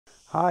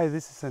Hi,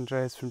 this is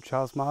Andreas from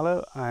Charles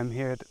Marlow. I'm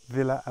here at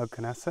Villa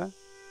Alconasser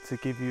to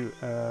give you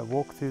a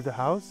walk through the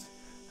house,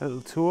 a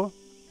little tour.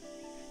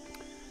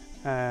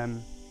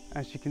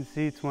 As you can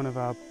see, it's one of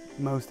our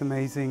most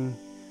amazing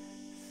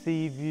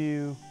sea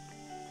view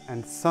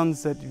and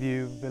sunset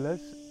view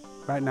villas.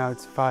 Right now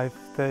it's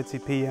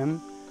 5:30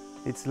 p.m.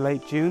 It's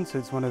late June, so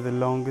it's one of the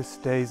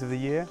longest days of the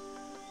year.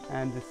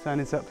 And the sun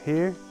is up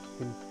here. You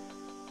can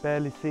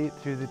barely see it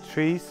through the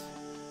trees,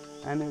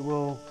 and it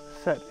will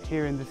set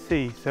here in the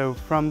sea. So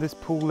from this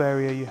pool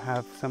area you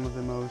have some of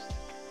the most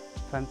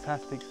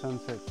fantastic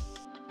sunsets.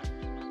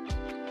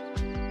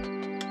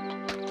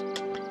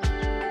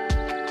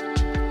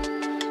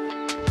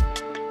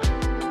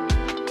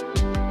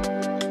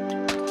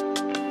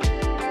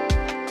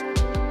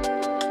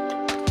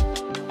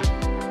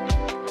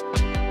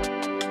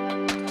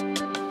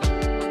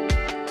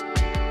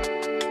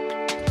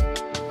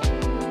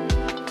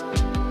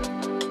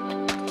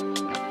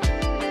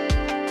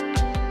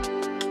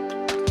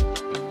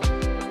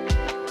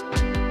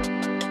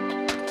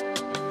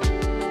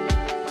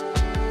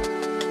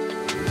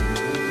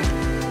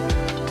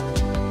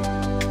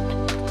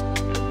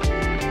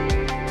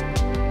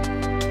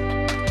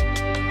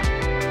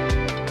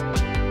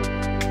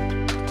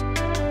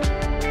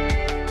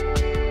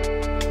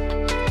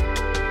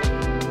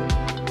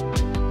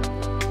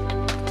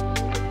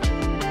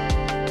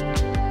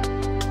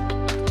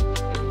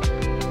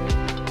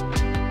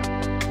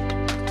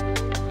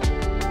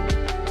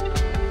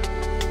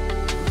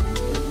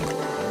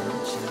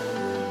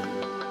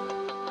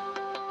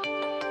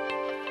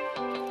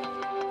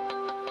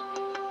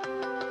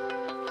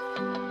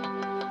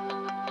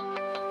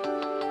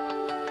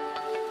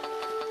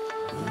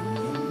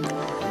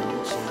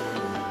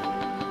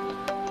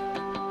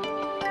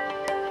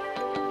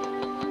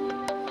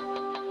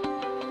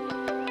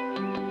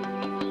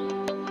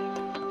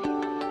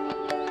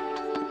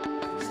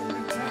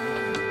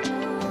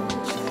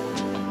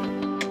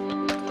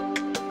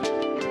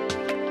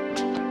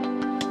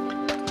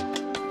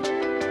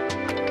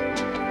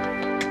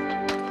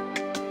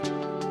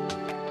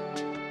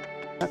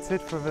 That's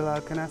it for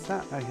Villa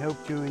Alconasser. I hope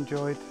you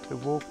enjoyed the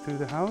walk through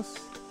the house.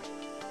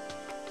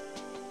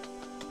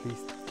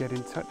 Please get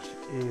in touch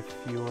if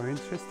you are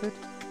interested,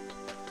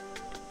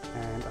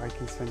 and I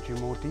can send you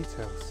more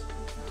details.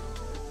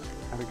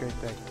 Have a great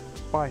day.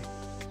 Bye.